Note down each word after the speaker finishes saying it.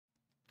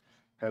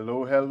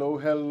Hello, hello,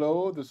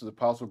 hello. This is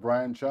Apostle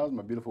Brian Charles,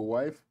 my beautiful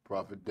wife,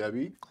 Prophet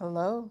Debbie.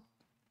 Hello.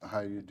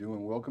 How you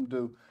doing? Welcome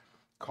to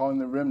Calling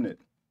the Remnant,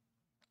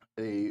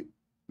 a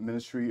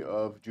ministry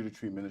of Judah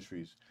Tree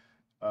Ministries.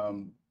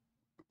 Um,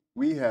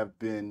 we have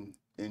been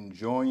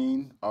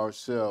enjoying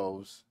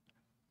ourselves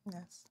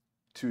Yes.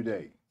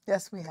 today.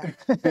 Yes, we have.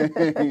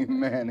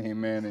 Amen,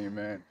 amen,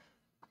 amen.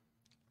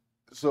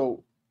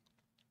 So,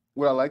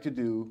 what I like to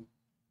do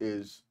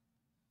is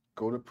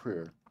go to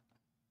prayer.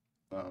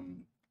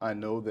 I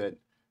know that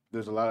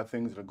there's a lot of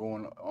things that are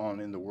going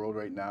on in the world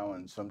right now,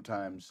 and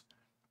sometimes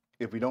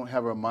if we don't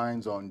have our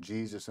minds on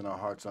Jesus and our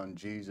hearts on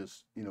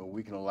Jesus,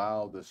 we can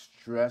allow the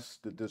stress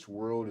that this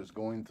world is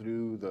going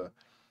through,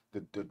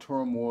 the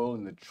turmoil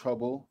and the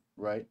trouble,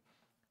 right,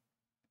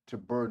 to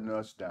burden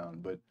us down.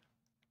 But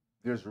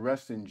there's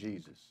rest in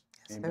Jesus.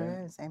 Yes, Amen.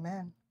 there is.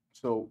 Amen.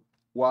 So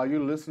while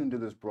you're listening to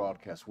this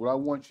broadcast, what I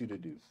want you to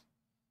do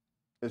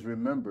is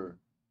remember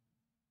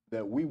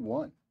that we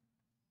won.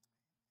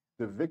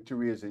 The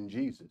victory is in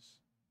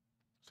Jesus.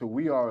 So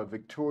we are a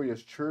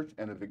victorious church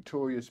and a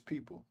victorious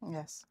people.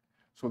 Yes.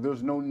 So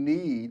there's no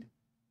need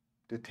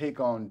to take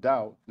on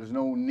doubt. There's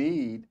no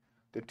need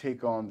to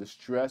take on the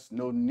stress,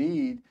 no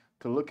need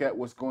to look at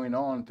what's going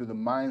on through the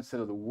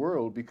mindset of the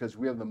world, because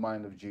we have the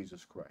mind of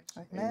Jesus Christ.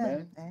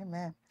 Amen.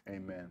 Amen.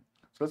 Amen.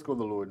 So let's go to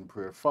the Lord in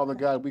prayer. Father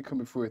God, we come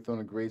before your throne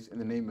of grace in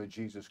the name of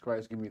Jesus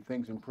Christ, giving you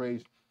thanks and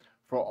praise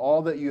for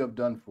all that you have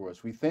done for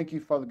us. We thank you,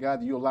 Father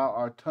God, that you allow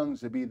our tongues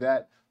to be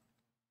that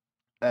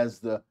as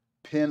the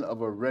pen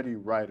of a ready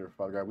writer,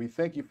 Father God. We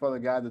thank you, Father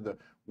God, that the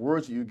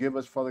words that you give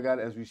us, Father God,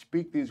 as we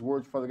speak these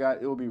words, Father God,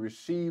 it will be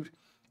received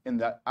in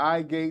the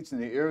eye gates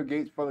and the ear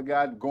gates, Father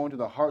God, going to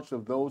the hearts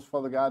of those,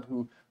 Father God,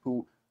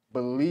 who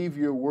believe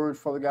your word,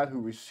 Father God, who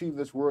receive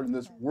this word. And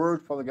this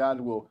word, Father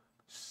God, will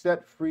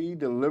set free,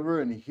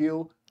 deliver, and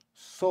heal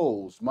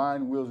souls,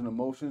 mind, wills, and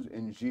emotions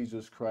in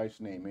Jesus Christ's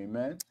name.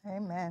 Amen.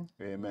 Amen.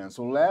 Amen.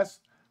 So last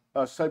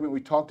segment,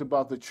 we talked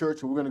about the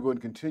church, and we're going to go and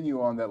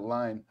continue on that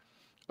line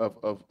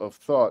of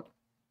thought.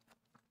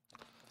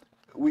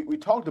 We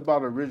talked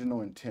about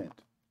original intent,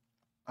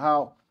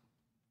 how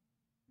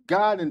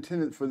God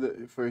intended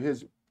for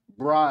his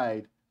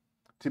bride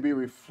to be a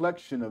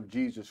reflection of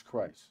Jesus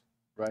Christ,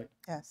 right?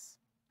 Yes.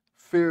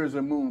 Fair as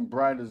a moon,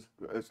 bright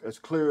as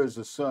clear as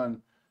the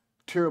sun,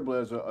 terrible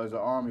as an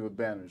army with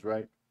banners,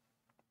 right?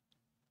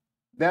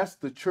 That's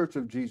the church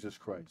of Jesus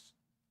Christ.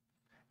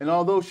 And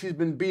although she's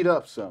been beat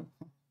up some,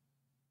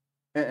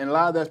 and a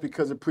lot of that's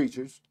because of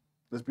preachers,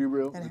 let's be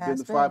real, getting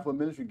the fivefold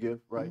ministry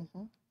gift, right?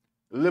 Mm-hmm.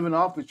 Living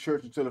off the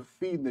church instead of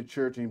feeding the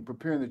church and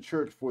preparing the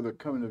church for the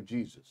coming of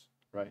Jesus,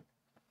 right?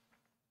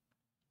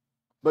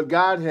 But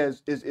God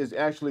is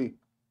actually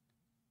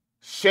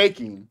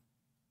shaking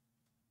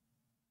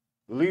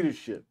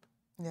leadership.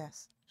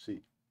 Yes.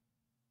 See,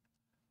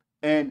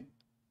 and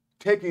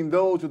taking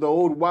those with the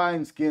old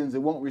wineskins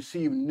that won't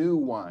receive new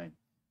wine,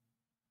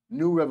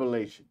 new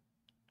revelation,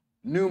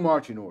 new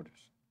marching orders.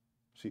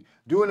 See,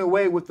 doing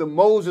away with the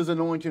Moses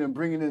anointing and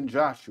bringing in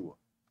Joshua,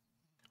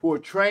 who are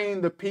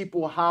training the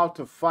people how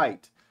to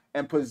fight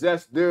and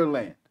possess their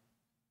land.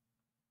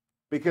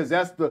 Because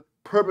that's the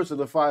purpose of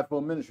the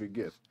fivefold ministry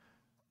gift.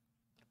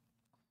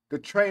 To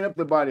train up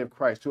the body of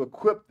Christ, to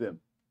equip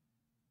them.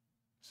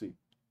 See,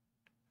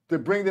 to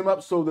bring them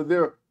up so that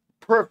they're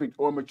perfect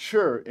or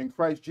mature in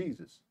Christ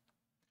Jesus.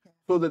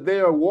 So that they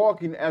are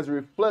walking as a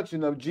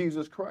reflection of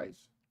Jesus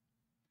Christ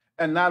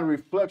and not a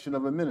reflection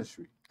of a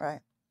ministry.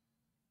 Right.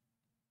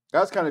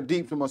 That's kind of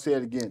deep, so I'm going to say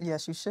it again.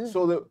 Yes, you should.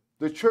 So that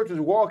the church is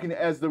walking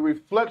as the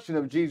reflection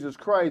of Jesus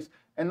Christ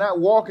and not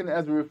walking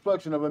as a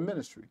reflection of a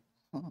ministry.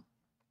 Mm-hmm.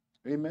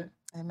 Amen?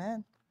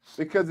 Amen.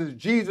 Because it's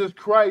Jesus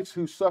Christ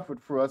who suffered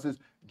for us. It's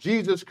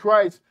Jesus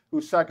Christ who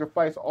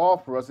sacrificed all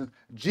for us. It's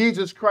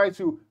Jesus Christ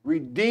who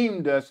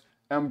redeemed us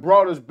and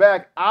brought us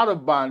back out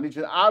of bondage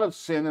and out of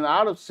sin and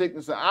out of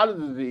sickness and out of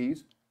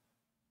disease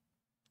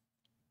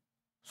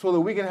so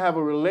that we can have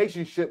a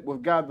relationship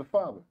with God the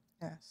Father.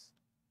 Yes.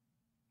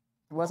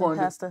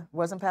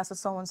 Wasn't Pastor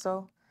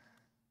so-and-so,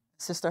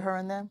 Sister her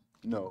and them?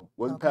 No,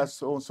 wasn't okay. Pastor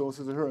so-and-so,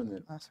 Sister her and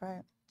them. That's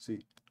right.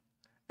 See,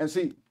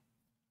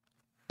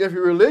 if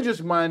you're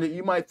religious minded,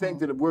 you might think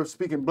that we're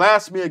speaking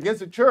blasphemy against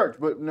the church,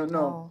 but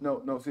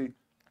no. See,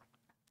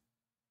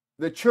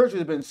 the church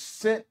has been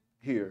sent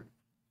here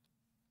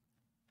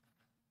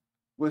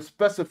with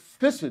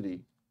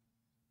specificity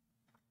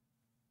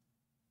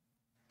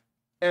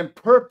and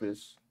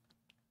purpose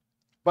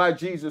by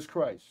Jesus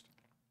Christ.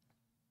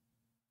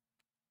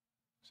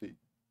 See,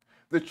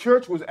 the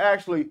church was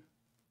actually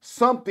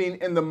something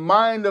in the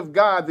mind of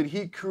God that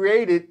he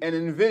created and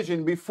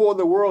envisioned before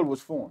the world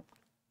was formed.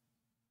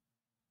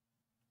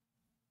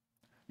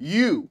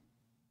 You,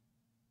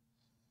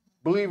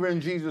 believer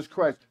in Jesus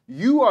Christ,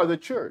 you are the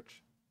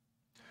church.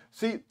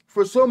 See,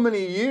 for so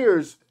many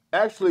years,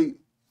 actually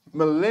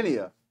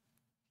millennia,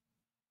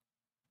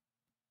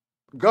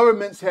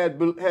 governments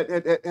had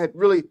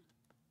really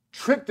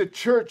tricked the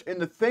church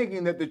into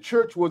thinking that the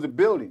church was a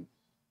building,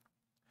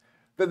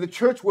 that the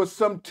church was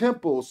some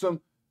temple,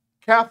 some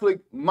Catholic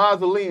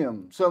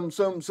mausoleum, some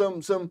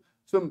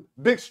some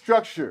big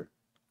structure.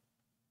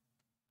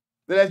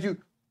 That as you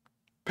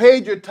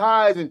paid your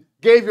tithes and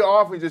gave your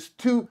offerings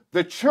to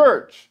the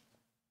church,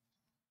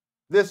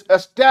 this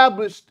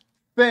established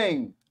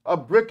thing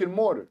of brick and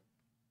mortar.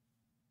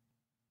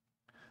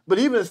 But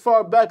even as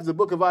far back as the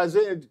book of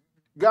Isaiah,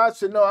 God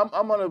said, no,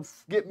 I'm going to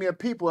get me a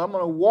people. I'm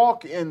going to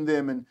walk in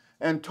them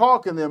and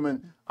talk in them,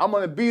 and I'm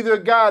going to be their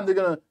God, and they're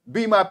going to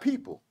be my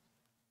people.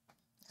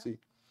 See?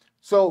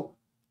 So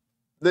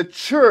the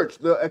church,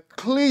 the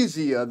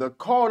ecclesia, the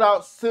called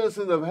out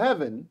citizens of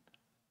heaven,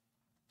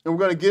 and we're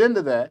going to get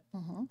into that,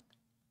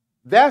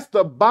 that's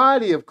the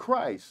body of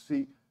Christ.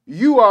 See,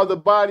 you are the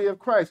body of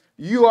Christ.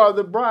 You are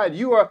the bride.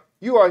 You are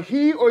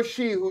he or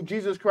she who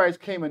Jesus Christ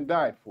came and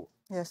died for.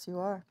 Yes, you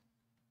are.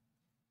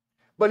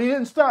 But he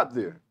didn't stop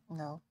there.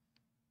 No.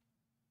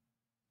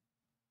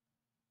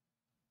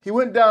 He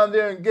went down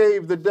there and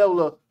gave the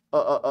devil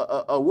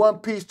a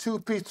 1-piece,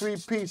 2-piece,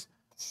 3-piece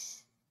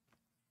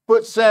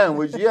foot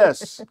sandwich.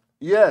 Yes,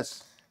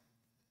 yes.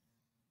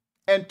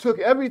 And took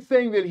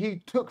everything that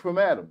he took from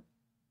Adam.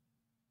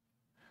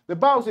 The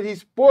Bible said he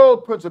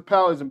spoiled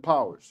principalities and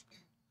powers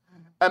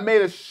and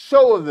made a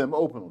show of them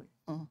openly.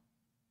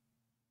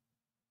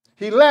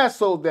 He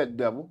lassoed that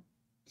devil,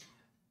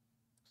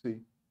 see,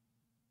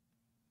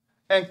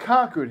 and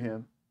conquered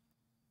him,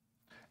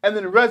 and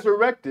then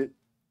resurrected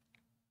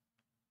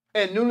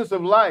in newness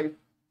of life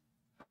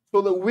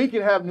so that we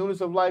can have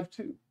newness of life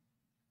too.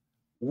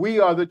 We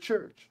are the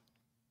church.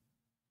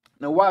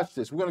 Now watch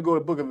this. We're going to go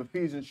to the book of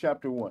Ephesians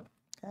chapter 1.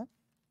 Okay.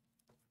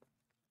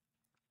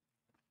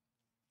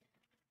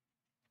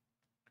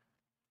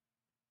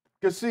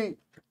 Because see,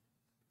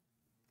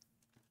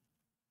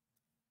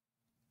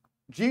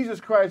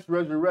 Jesus Christ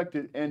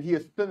resurrected and he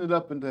ascended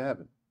up into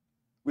heaven.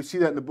 We see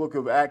that in the book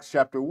of Acts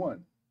chapter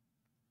 1.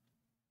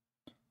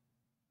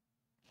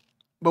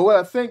 But what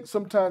I think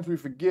sometimes we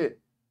forget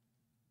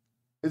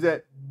is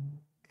that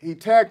he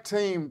tag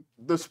teamed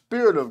the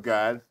Spirit of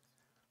God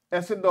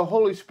and sent the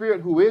Holy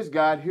Spirit, who is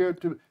God, here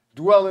to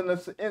dwell in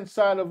us,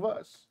 inside of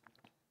us.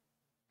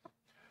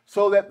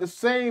 So that the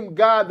same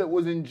God that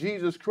was in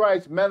Jesus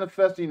Christ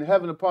manifesting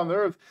heaven upon the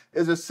earth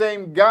is the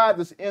same God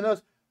that's in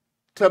us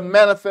to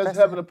manifest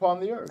heaven upon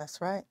the earth. That's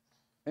right.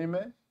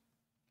 Amen.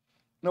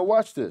 Now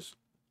watch this.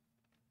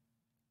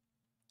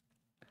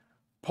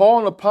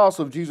 Paul, an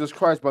apostle of Jesus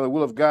Christ by the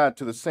will of God,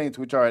 to the saints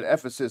which are at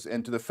Ephesus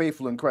and to the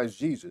faithful in Christ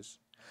Jesus.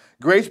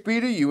 Grace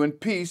be to you and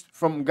peace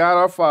from God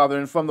our Father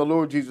and from the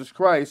Lord Jesus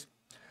Christ.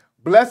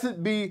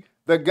 Blessed be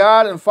the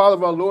God and Father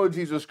of our Lord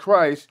Jesus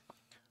Christ,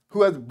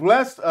 who has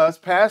blessed us,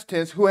 past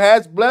tense, who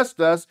has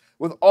blessed us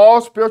with all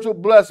spiritual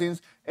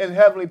blessings in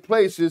heavenly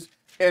places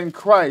in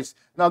Christ.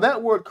 Now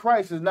that word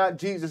Christ is not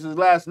Jesus'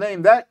 last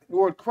name. That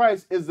word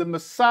Christ is the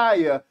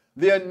Messiah,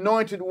 the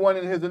anointed one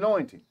in his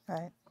anointing.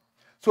 Right.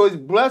 So he's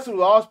blessed with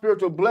all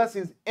spiritual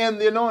blessings in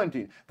the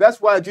anointing. That's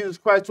why Jesus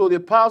Christ told the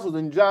apostles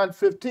in John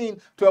 15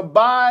 to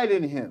abide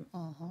in him.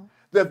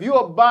 That if you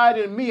abide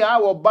in me, I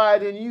will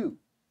abide in you.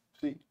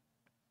 See,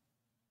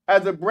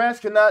 as a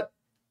branch cannot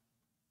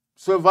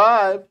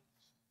survive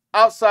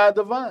outside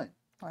the vine.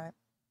 Right.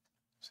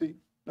 See,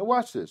 now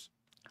watch this.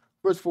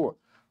 Verse 4.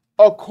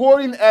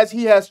 According as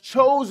he has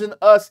chosen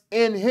us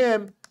in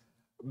him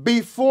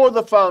before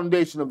the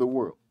foundation of the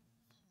world.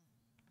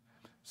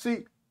 See,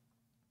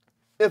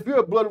 if you're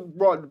a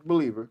blood-bought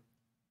believer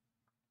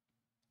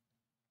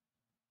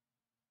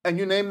and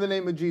you name the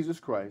name of Jesus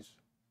Christ,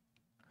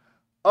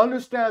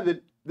 understand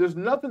that there's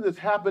nothing that's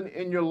happened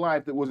in your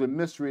life that was a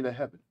mystery to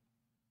heaven.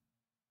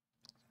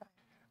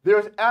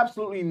 There's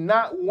absolutely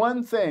not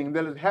one thing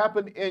that has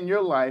happened in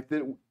your life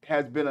that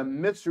has been a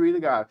mystery to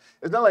God.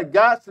 It's not like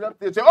God stood up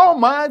there and said, oh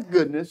my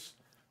goodness,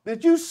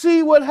 did you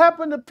see what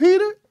happened to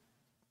Peter?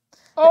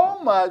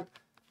 Oh my.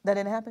 That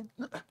didn't happen?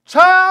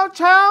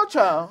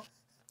 Child.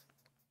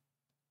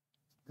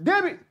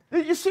 Debbie,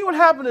 did you see what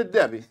happened to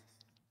Debbie?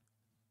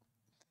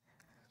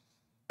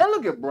 And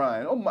look at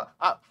Brian. Oh my,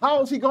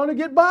 how is he going to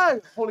get by,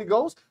 Holy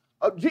Ghost?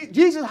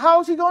 Jesus,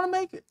 how is he going to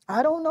make it?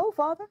 I don't know,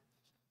 Father.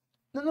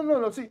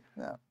 No. See,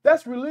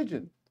 that's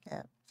religion.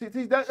 Yeah. See,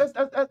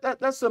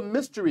 that's a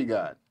mystery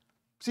God.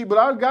 See, but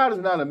our God is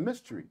not a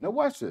mystery. Now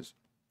watch this.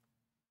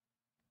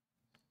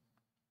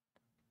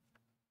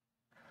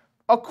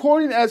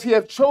 According as he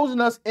hath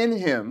chosen us in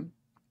him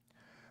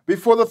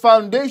before the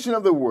foundation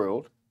of the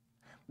world,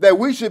 that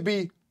we should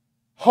be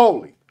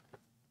holy.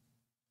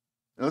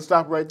 And let's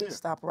stop right there.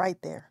 Stop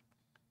right there.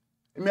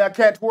 I mean, I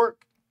can't twerk.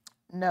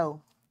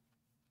 No.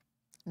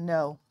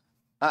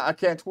 I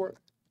can't twerk.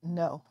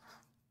 No.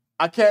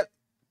 I can't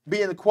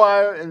be in the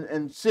choir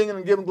and singing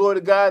and giving glory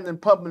to God and then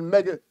pumping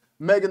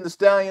Megan the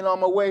Stallion on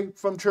my way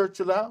from church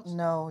to the house.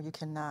 No, you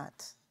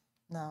cannot.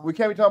 No. We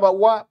can't be talking about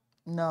WAP.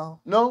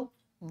 No. No?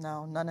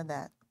 No, none of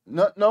that.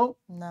 No?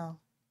 No.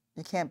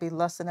 You can't be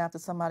lusting after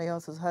somebody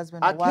else's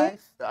husband or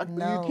wife.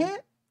 No. You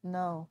can't?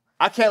 No.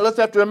 I can't lust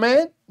after a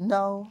man?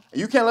 No.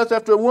 You can't lust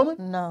after a woman?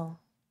 No.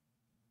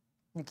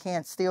 You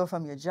can't steal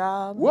from your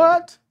job?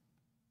 What?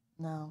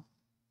 No.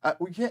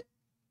 We can't.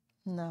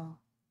 No.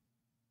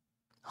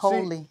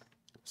 Holy.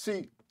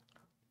 See,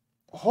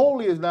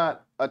 holy is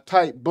not a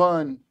tight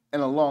bun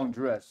and a long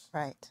dress.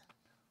 Right.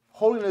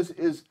 Holiness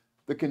is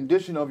the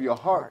condition of your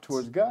heart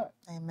towards God.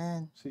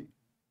 Amen. See,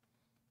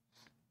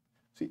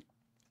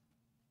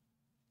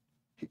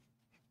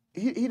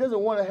 he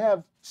doesn't want to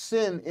have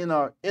sin in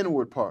our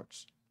inward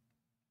parts.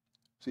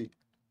 See,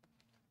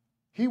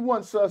 he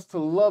wants us to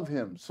love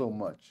him so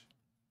much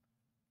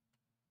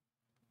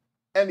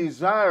and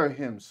desire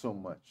him so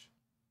much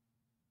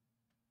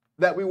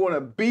that we want to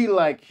be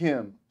like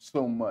him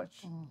so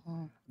much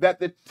that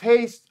the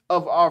taste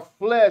of our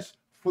flesh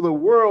for the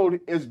world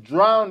is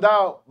drowned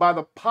out by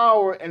the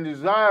power and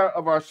desire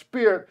of our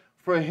spirit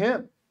for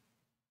him.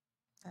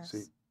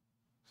 Yes.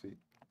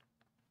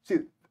 See,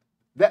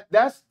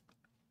 that's,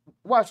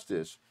 watch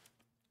this.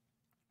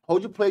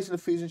 Hold your place in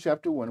Ephesians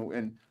chapter 1,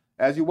 and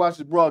as you watch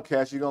this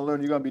broadcast, you're going to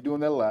learn you're going to be doing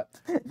that a lot.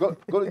 Go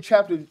to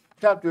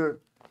chapter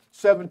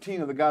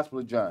 17 of the Gospel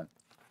of John.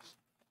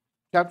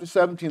 Chapter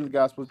 17 of the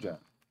Gospel of John.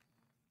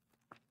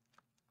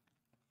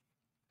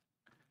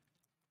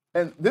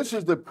 And this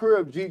is the prayer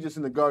of Jesus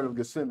in the Garden of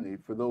Gethsemane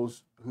for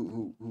those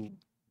who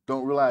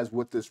don't realize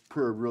what this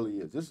prayer really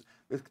is.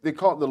 They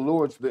call it the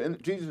Lord's,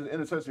 Jesus'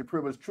 intercessory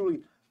prayer, but it's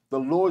truly the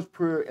Lord's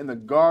Prayer in the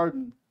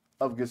Garden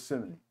of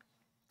Gethsemane.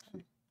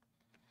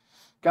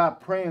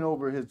 God praying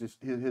over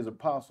his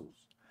apostles.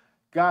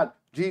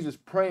 Jesus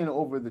praying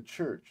over the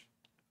church,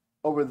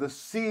 over the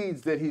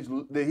seeds that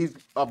he's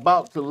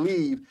about to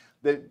leave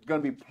that are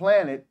going to be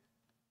planted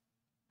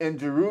in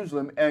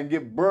Jerusalem and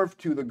give birth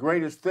to the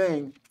greatest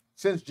thing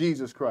since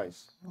Jesus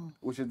Christ,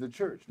 which is the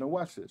church. Now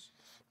watch this.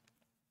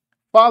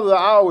 Father, the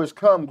hour is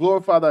come.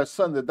 Glorify thy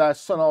Son, that thy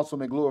Son also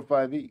may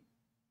glorify thee.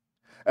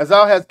 As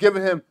thou hast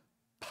given him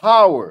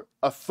power,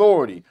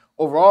 authority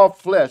over all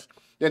flesh,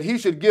 that he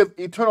should give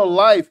eternal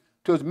life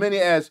to as many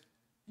as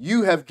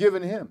you have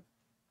given him.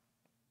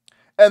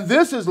 And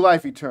this is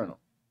life eternal,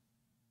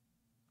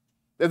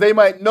 that they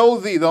might know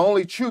thee, the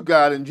only true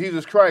God, and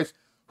Jesus Christ,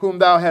 whom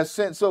thou hast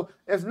sent. So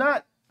it's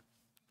not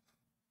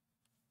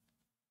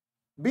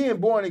being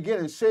born again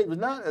and saved.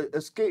 It's not an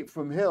escape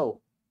from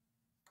hell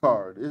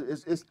card.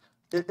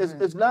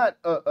 It's not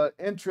an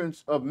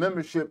entrance of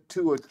membership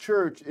to a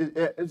church.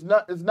 It's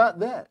not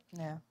that.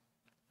 Yeah.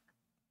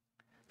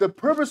 The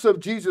purpose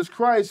of Jesus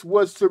Christ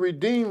was to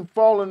redeem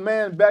fallen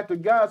man back to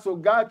God so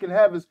God can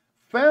have his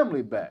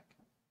family back.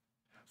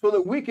 So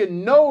that we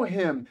can know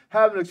him,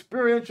 have an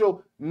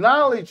experiential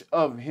knowledge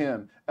of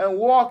him, and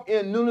walk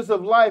in newness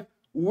of life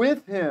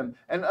with him,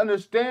 and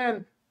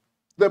understand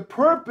the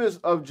purpose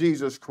of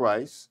Jesus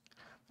Christ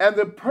and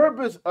the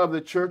purpose of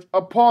the church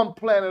upon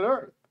planet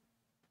Earth.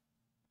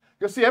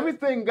 You see,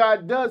 everything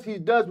God does, he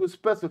does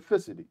with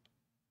specificity.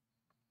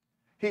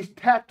 He's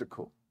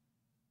tactical.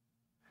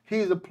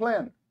 He's a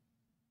planner.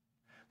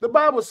 The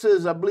Bible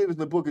says, I believe it's in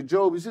the book of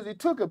Job, he says he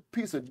took a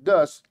piece of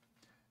dust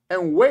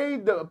and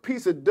weighed the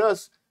piece of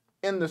dust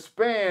in the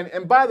span,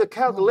 and by the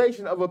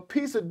calculation of a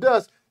piece of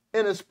dust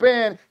in a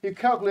span, he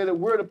calculated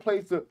where to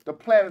place the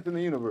planets in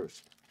the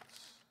universe.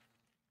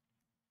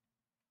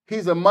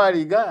 He's a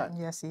mighty God.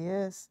 Yes, he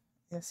is.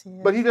 Yes, he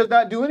is. But he does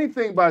not do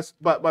anything by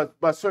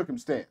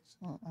circumstance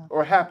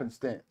or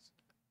happenstance.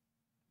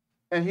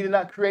 And he did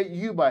not create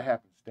you by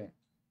happenstance.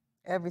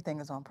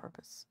 Everything is on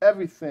purpose.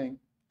 Everything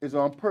is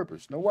on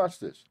purpose. Now watch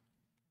this.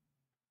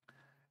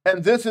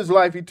 And this is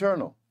life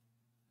eternal,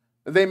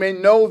 that they may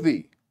know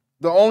thee,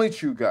 the only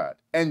true God,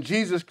 and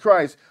Jesus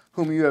Christ,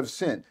 whom you have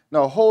sent.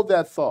 Now hold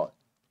that thought.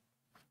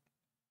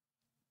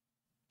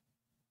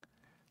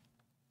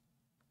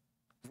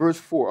 Verse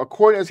 4,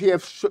 according as he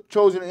hath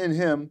chosen in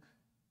him,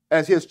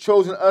 as he has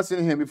chosen us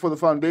in him before the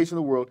foundation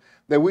of the world,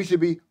 that we should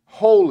be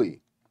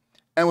holy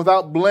and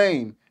without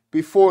blame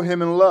before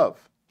him in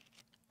love.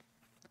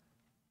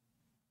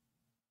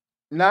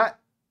 Not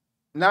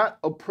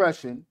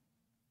oppression,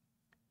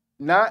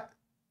 not,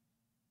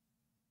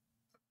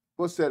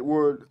 what's that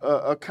word,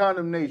 a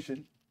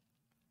condemnation,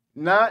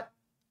 not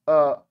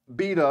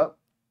beat up,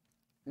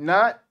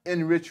 not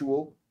in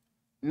ritual,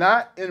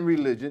 not in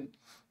religion,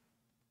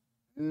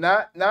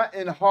 not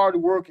in hard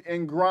work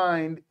and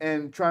grind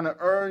and trying to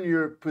earn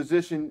your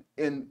position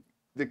in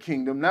the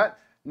kingdom,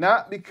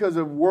 not because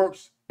of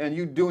works and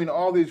you doing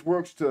all these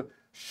works to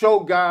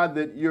show God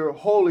that you're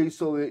holy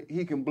so that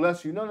he can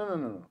bless you.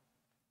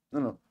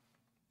 No.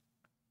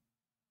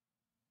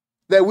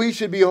 That we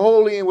should be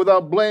holy and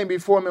without blame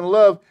before him in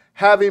love,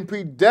 having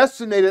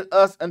predestinated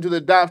us unto the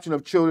adoption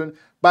of children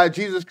by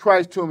Jesus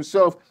Christ to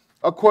himself,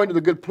 according to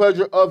the good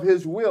pleasure of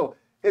his will.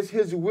 It's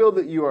his will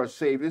that you are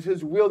saved. It's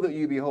his will that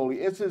you be holy.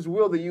 It's his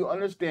will that you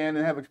understand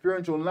and have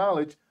experiential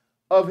knowledge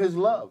of his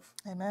love.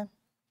 Amen.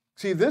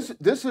 See, this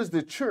is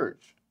the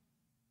church.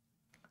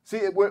 See,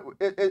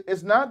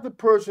 it's not the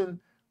person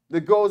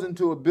that goes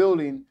into a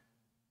building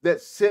that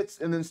sits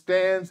and then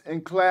stands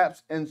and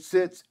claps and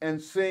sits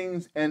and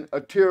sings and a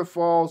tear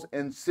falls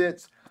and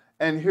sits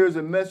and hears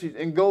a message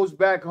and goes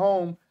back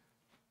home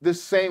the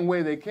same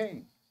way they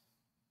came.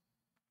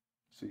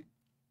 See?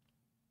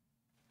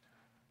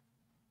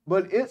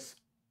 But it's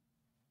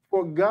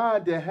for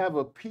God to have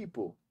a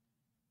people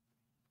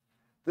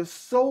that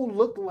so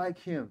look like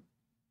him,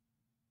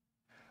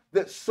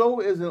 that's so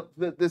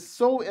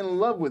in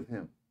love with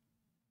him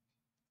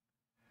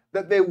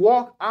that they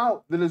walk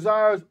out the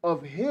desires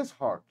of his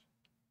heart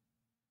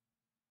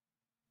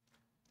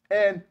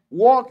and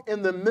walk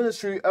in the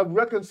ministry of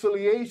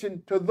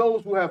reconciliation to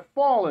those who have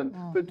fallen,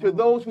 to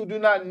those who do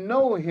not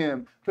know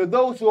him, to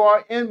those who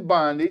are in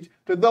bondage,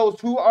 to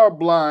those who are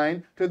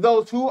blind, to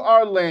those who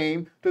are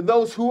lame, to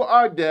those who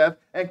are deaf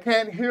and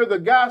can't hear the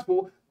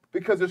gospel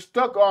because they're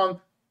stuck on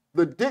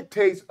the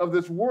dictates of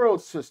this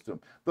world system,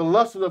 the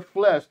lust of the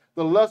flesh,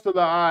 the lust of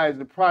the eyes,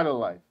 the pride of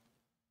life.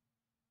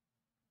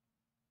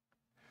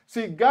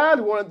 See,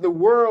 God wanted the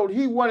world,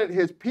 he wanted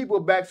his people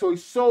back, so he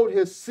sowed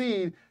his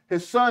seed,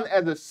 his son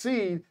as a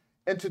seed,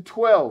 into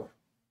 12.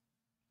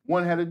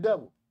 One had a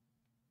devil.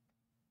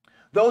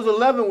 Those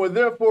 11 were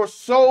therefore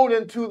sold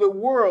into the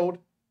world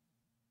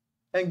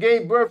and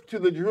gave birth to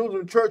the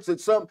Jerusalem church that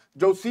some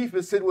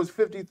Josephus said was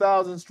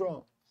 50,000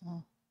 strong.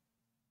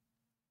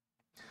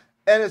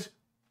 And it's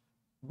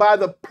by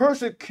the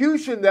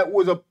persecution that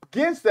was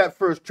against that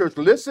first church.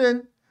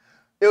 Listen,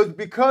 it was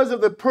because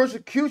of the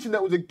persecution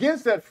that was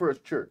against that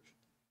first church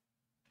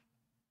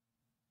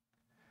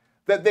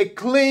that they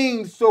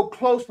cling so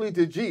closely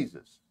to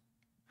Jesus.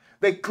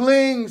 They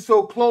cling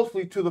so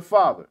closely to the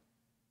Father.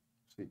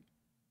 See?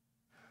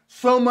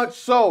 So much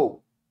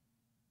so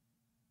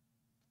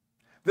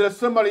that if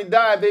somebody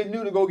died, they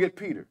knew to go get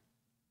Peter.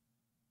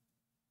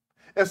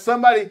 If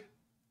somebody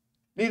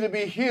needed to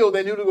be healed,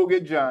 they knew to go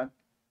get John.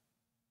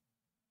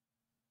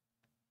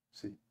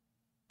 See?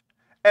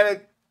 And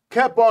it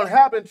kept on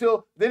happening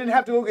until they didn't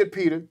have to go get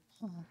Peter.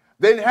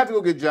 They didn't have to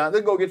go get John. They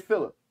could go get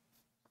Philip.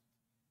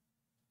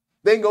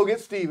 They can go get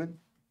Stephen.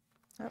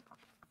 Yep.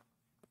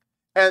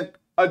 And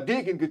a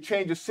deacon could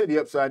change a city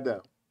upside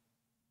down.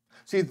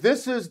 See,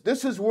 this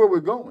is where we're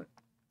going.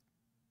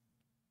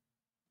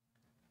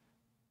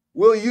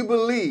 Will you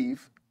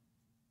believe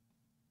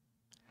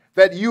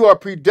that you are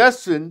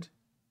predestined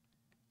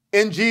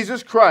in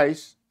Jesus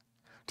Christ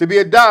to be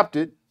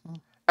adopted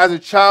as a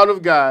child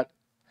of God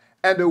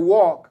and to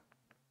walk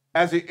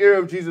as the heir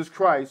of Jesus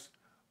Christ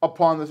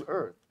upon this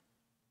earth?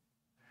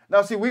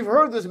 Now, see, we've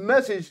heard this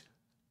message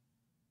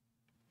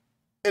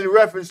in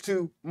reference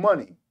to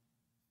money.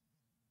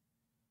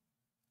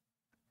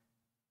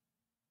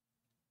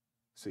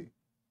 See?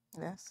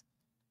 Yes.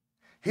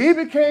 He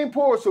became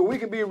poor so we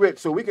can be rich,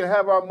 so we can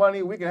have our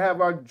money, we can have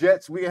our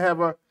jets, we can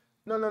have our...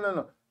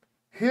 No.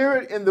 Hear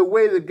it in the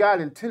way that God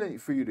intended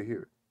for you to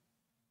hear it.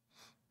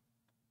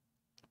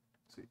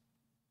 See?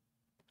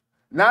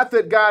 Not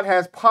that God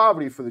has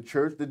poverty for the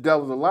church, the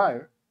devil's a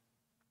liar.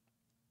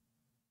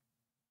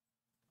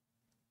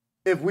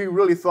 If we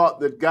really thought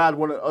that God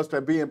wanted us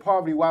to be in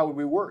poverty, why would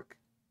we work?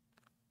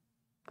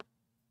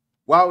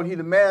 Why would he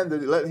demand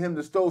that let him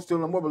to steal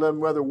no more, but let him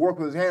rather work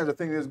with his hands the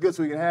thing that's good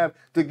so he can have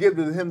to give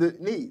to him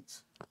that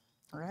needs?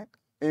 All right.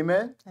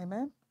 Amen?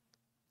 Amen.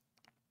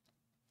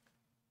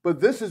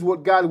 But this is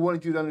what God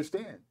wanted you to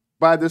understand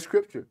by this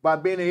scripture. By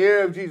being an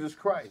heir of Jesus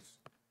Christ.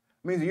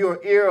 It means that you're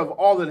an heir of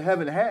all that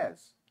heaven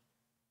has.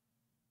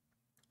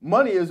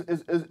 Money is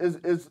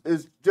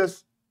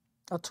just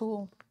a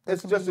tool.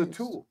 It's just a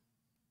tool.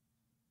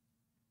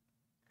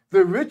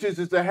 The riches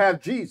is to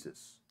have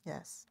Jesus.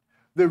 Yes.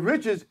 The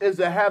riches is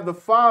to have the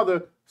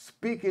Father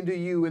speaking to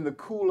you in the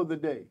cool of the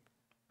day.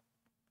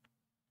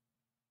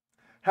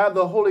 Have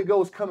the Holy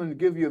Ghost come and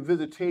give you a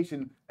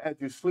visitation as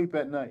you sleep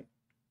at night.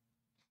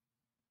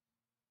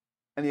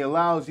 And he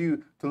allows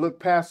you to look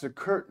past the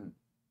curtain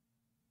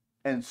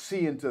and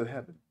see into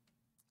heaven.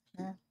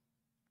 Yeah.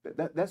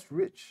 That's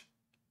rich.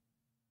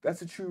 That's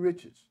the true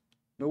riches.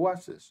 Now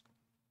watch this.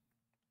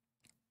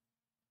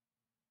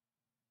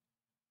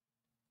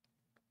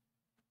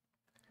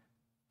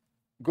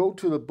 Go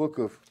to the book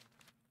of,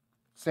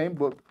 same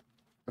book,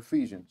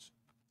 Ephesians.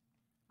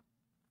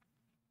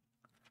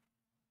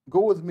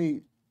 Go with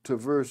me to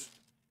verse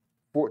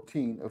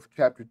 14 of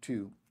chapter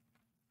 2.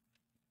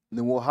 And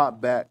then we'll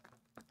hop back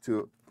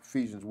to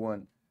Ephesians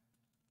 1.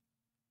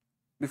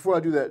 Before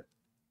I do that,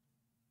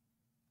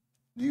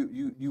 do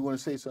you want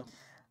to say something?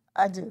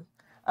 I do.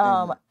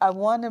 I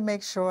want to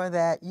make sure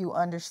that you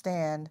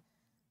understand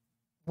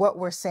what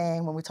we're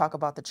saying when we talk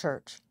about the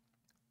church.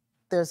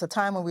 There's a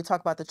time when we talk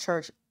about the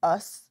church,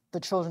 us, the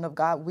children of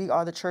God, we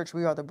are the church,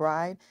 we are the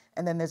bride,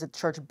 and then there's a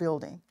church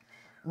building.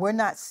 We're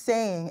not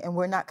saying and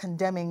we're not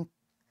condemning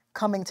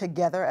coming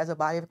together as a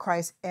body of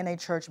Christ in a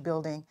church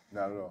building.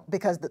 Not at all.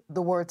 Because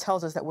the word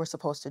tells us that we're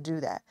supposed to do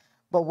that.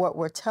 But what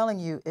we're telling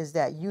you is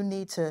that you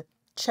need to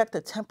check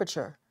the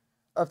temperature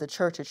of the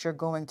church that you're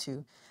going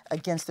to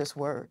against this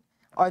word.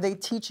 Are they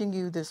teaching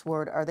you this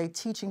word? Are they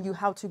teaching you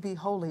how to be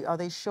holy? Are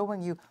they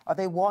showing you, are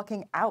they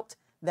walking out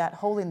that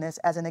holiness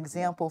as an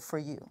example for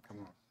you? Come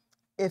on.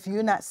 If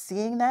you're not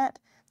seeing that,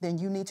 then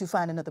you need to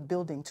find another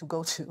building to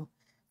go to.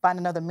 Find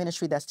another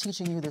ministry that's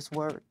teaching you this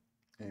word.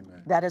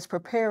 Amen. That is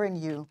preparing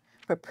you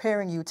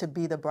to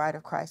be the bride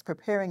of Christ,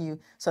 preparing you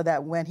so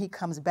that when he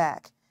comes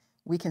back,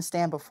 we can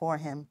stand before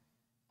him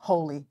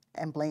holy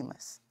and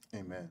blameless.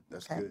 Amen.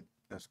 That's Okay? good.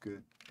 That's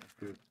good. That's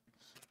good.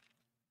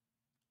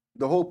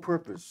 The whole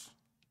purpose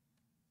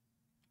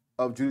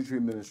of Judy Tree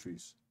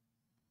Ministries,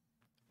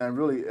 and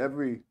really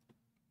every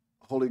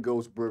Holy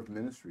Ghost birth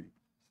ministry,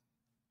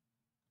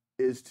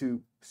 is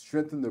to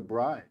strengthen the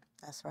bride.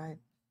 That's right.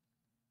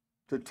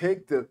 To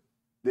take the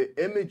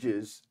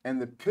images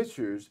and the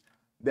pictures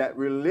that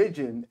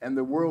religion and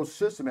the world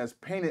system has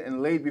painted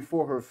and laid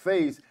before her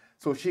face,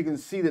 so she can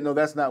see that, no,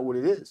 that's not what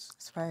it is.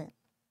 That's right.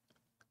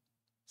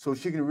 So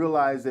she can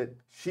realize that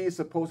she is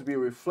supposed to be a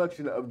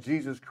reflection of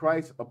Jesus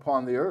Christ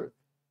upon the earth.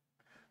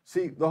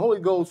 See, the Holy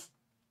Ghost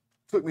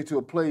took me to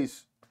a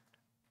place,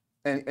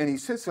 and he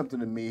said something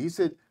to me. He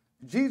said,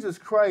 Jesus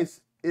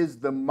Christ is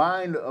the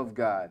mind of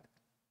God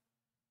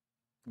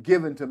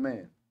given to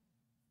man.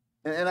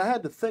 And I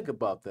had to think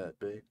about that,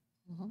 babe.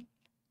 Mm-hmm.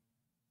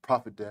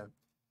 Prophet Dan.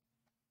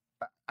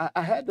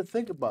 I had to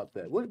think about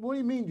that. What do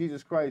you mean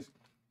Jesus Christ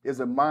is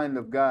a mind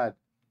of God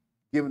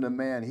given to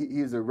man? He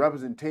is a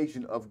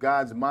representation of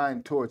God's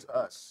mind towards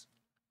us.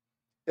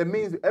 It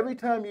means every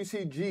time you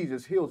see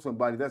Jesus heal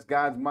somebody, that's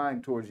God's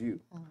mind towards you.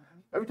 Mm-hmm.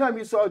 Every time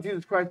you saw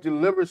Jesus Christ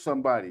deliver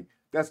somebody,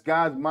 that's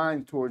God's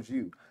mind towards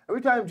you.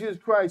 Every time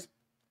Jesus Christ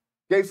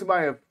gave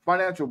somebody a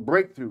financial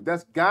breakthrough,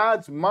 that's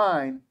God's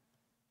mind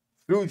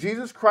through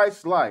Jesus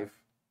Christ's life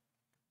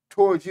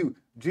towards you.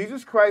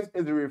 Jesus Christ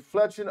is a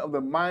reflection of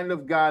the mind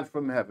of God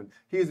from heaven.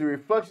 He is a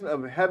reflection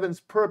of heaven's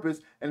purpose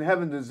and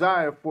heaven's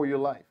desire for your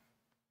life.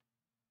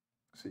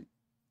 See,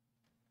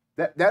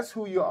 that's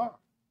who you are.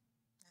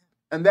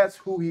 And that's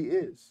who he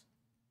is.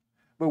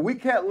 But we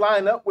can't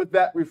line up with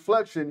that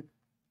reflection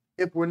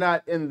if we're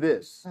not in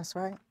this. That's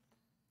right.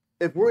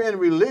 If we're in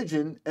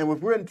religion and if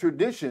we're in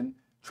tradition,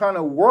 trying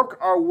to work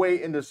our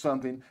way into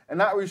something and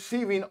not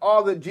receiving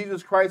all that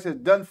Jesus Christ has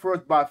done for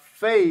us by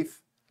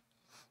faith,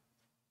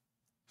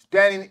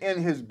 standing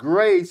in his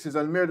grace, his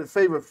unmerited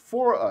favor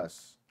for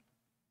us,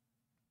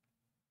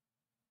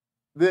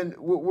 then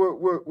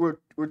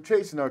we're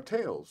chasing our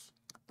tails.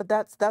 But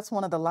that's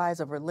one of the lies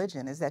of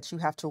religion, is that you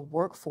have to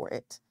work for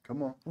it.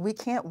 Come on. We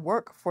can't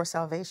work for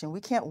salvation. We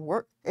can't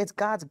work. It's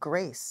God's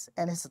grace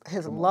and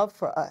his love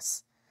for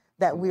us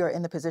that we are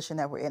in the position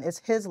that we're in. It's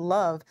his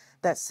love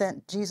that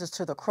sent Jesus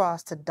to the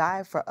cross to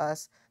die for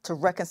us, to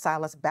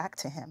reconcile us back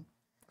to him.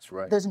 That's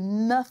right. There's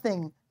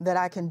nothing that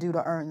I can do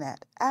to earn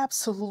that.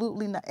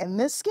 Absolutely not. In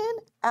this skin,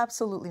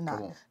 absolutely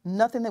not.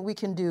 Nothing that we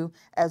can do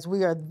as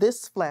we are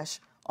this flesh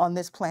on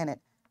this planet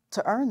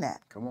to earn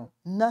that. Come on.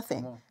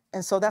 Nothing. Come on.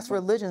 And so that's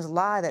religion's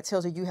lie that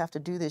tells you have to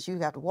do this. You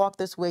have to walk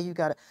this way. You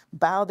got to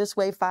bow this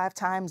way 5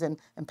 times and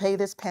pay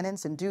this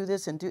penance and do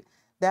this and do.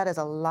 That is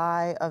a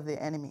lie of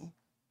the enemy.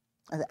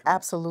 An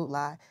absolute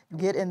lie.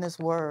 Get in this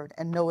word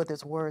and know what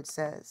this word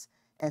says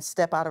and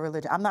step out of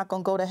religion. I'm not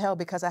going to go to hell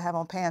because I have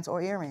on pants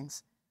or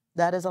earrings.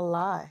 That is a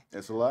lie.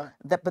 It's a lie.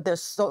 But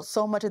there's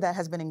so much of that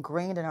has been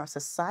ingrained in our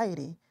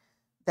society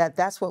that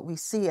that's what we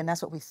see and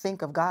that's what we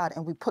think of God.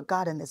 And we put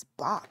God in this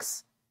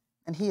box.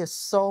 And he is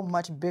so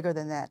much bigger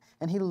than that.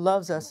 And he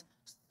loves us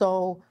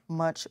so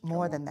much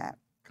more than that.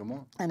 Come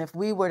on. And if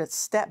we were to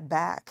step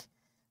back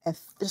and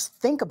just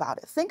think about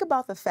it, think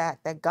about the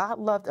fact that God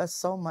loved us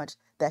so much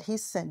that he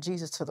sent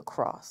Jesus to the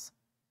cross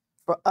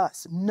for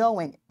us,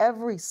 knowing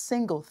every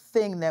single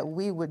thing that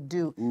we would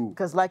do.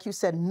 Because like you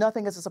said,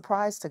 nothing is a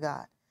surprise to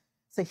God.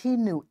 So he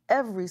knew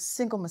every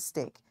single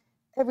mistake,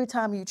 every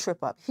time you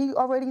trip up. He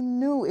already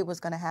knew it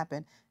was going to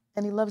happen.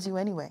 And he loves you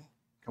anyway.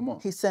 Come on.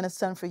 He sent his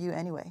son for you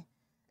anyway.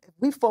 If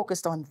we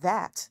focused on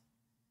that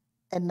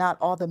and not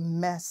all the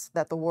mess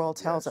that the world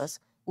tells us,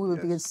 we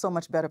would be in so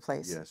much better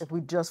place if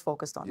we just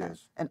focused on that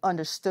and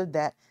understood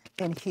that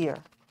in here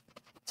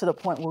to the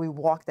point where we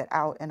walk that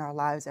out in our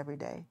lives every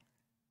day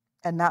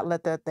and not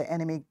let the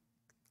enemy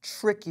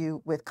trick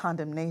you with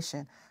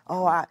condemnation.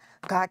 Oh,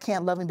 God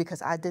can't love me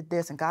because I did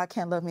this, and God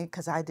can't love me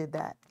because I did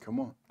that. Come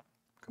on.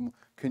 Come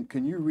on.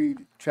 Can you read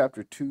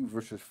chapter 2,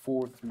 verses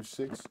 4 through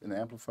 6 in the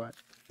Amplified?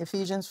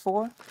 Ephesians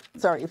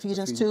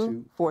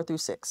 2, 4 through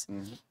 6.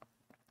 Mm-hmm.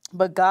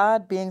 But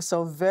God, being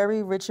so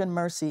very rich in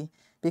mercy,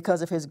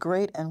 because of his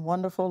great and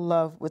wonderful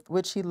love with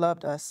which he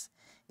loved us,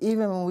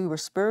 even when we were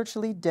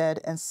spiritually dead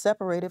and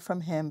separated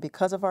from him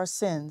because of our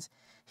sins,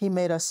 he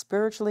made us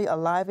spiritually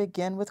alive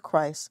again with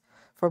Christ.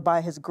 For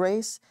by his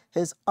grace,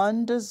 his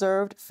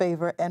undeserved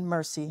favor and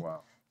mercy,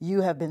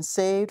 you have been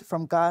saved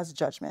from God's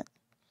judgment.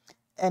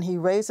 And he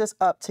raised us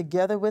up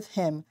together with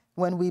him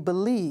when we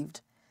believed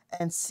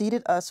and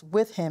seated us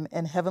with him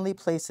in heavenly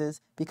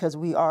places because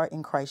we are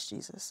in Christ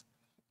Jesus.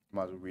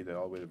 Might as well read that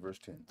all the way to verse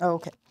 10.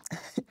 Okay.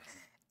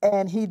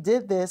 And he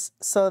did this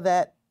so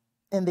that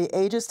in the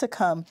ages to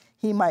come,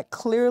 he might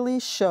clearly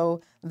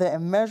show the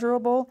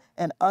immeasurable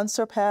and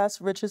unsurpassed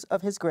riches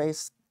of his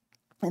grace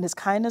and his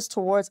kindness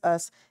towards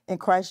us in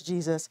Christ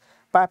Jesus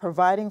by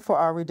providing for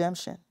our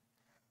redemption.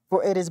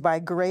 For it is by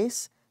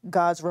grace,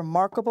 God's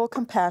remarkable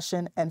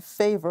compassion and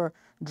favor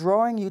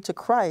drawing you to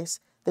Christ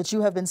that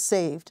you have been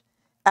saved,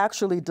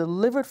 actually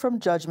delivered from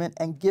judgment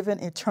and given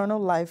eternal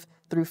life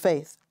through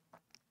faith.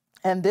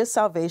 And this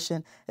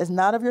salvation is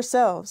not of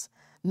yourselves,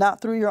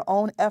 not through your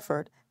own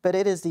effort, but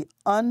it is the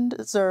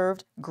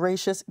undeserved,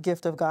 gracious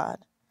gift of God,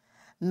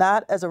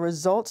 not as a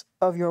result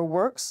of your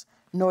works,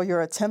 nor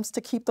your attempts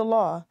to keep the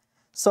law,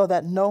 so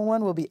that no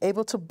one will be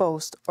able to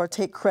boast or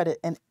take credit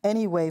in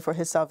any way for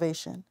his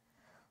salvation.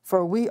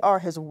 For we are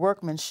his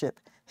workmanship,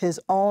 his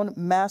own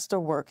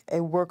masterwork,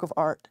 a work of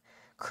art,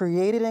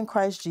 created in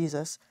Christ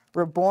Jesus,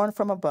 reborn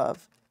from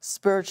above,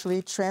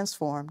 spiritually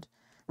transformed,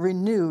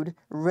 renewed,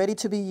 ready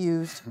to be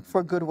used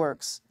for good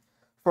works.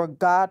 For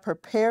God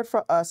prepared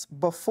for us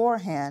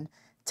beforehand,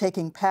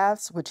 taking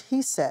paths which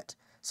he set,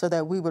 so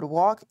that we would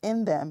walk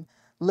in them,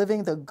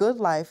 living the good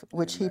life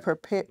which he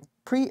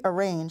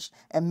prearranged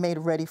and made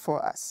ready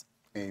for us.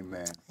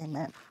 Amen.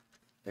 Amen.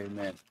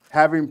 Amen.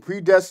 Having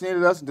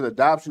predestinated us into the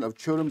adoption of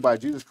children by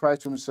Jesus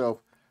Christ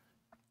himself,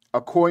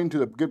 according to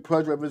the good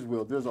pleasure of his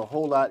will. There's a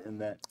whole lot in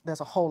that.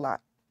 There's a whole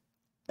lot.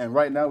 And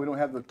right now, we don't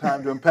have the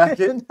time to unpack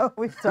it. No,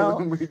 we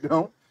don't. We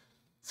don't.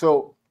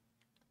 So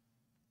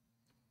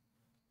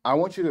I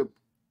want you to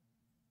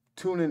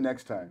tune in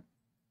next time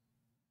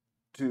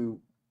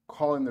to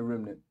Calling the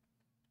Remnant,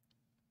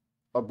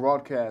 a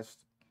broadcast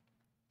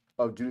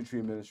of Judah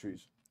Tree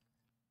Ministries.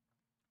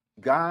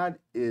 God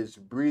is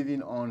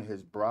breathing on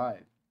his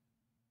bride.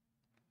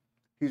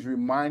 He's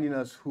reminding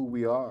us who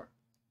we are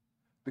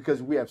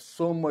because we have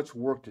so much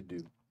work to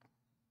do.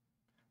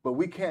 But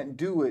we can't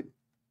do it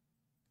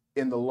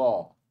in the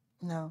law.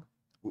 No.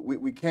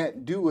 We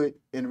can't do it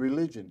in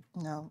religion.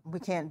 No.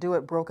 We can't do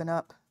it broken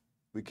up.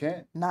 We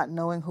can't. Not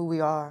knowing who we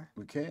are.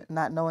 We can't.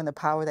 Not knowing the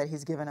power that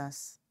he's given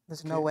us.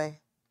 There's no way.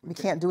 We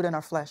can't do it in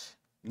our flesh.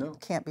 No. It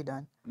can't be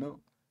done. No.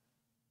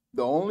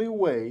 The only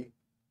way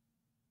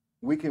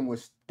we can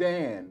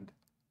withstand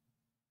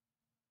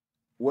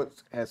what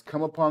has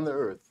come upon the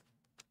earth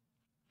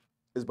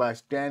is by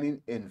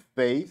standing in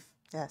faith.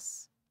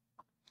 Yes.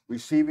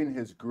 Receiving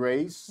his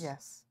grace.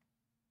 Yes.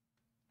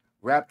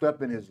 Wrapped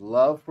up in his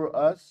love for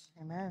us.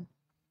 Amen.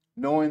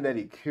 Knowing that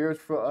he cares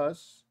for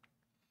us.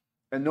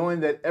 And knowing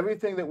that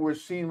everything that we're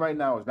seeing right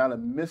now is not a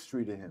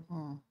mystery to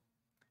him.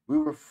 We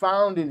were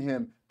found in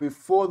him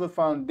before the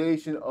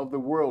foundation of the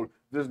world.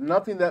 There's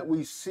nothing that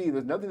we see.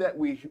 There's nothing that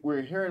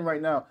we're hearing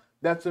right now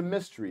that's a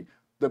mystery.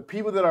 The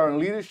people that are in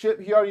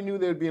leadership, he already knew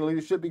they would be in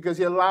leadership because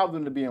he allowed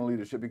them to be in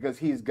leadership because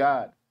he's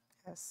God.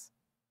 Yes.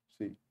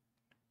 See,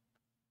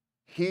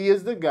 he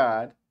is the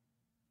God.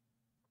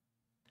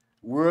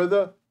 We're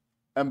the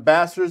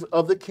ambassadors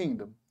of the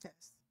kingdom.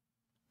 Yes.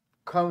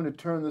 Coming to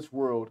turn this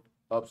world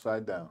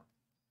upside down.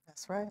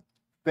 That's right.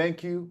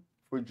 Thank you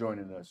for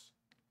joining us.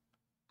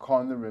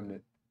 Calling the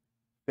Remnant.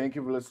 Thank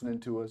you for listening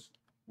to us.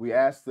 We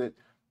ask that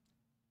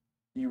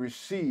you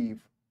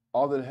receive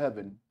all that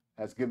heaven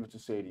has given to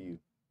say to you.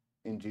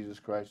 In Jesus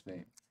Christ's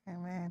name.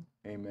 Amen.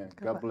 Amen.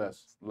 Goodbye. God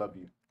bless. Love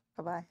you.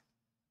 Bye-bye.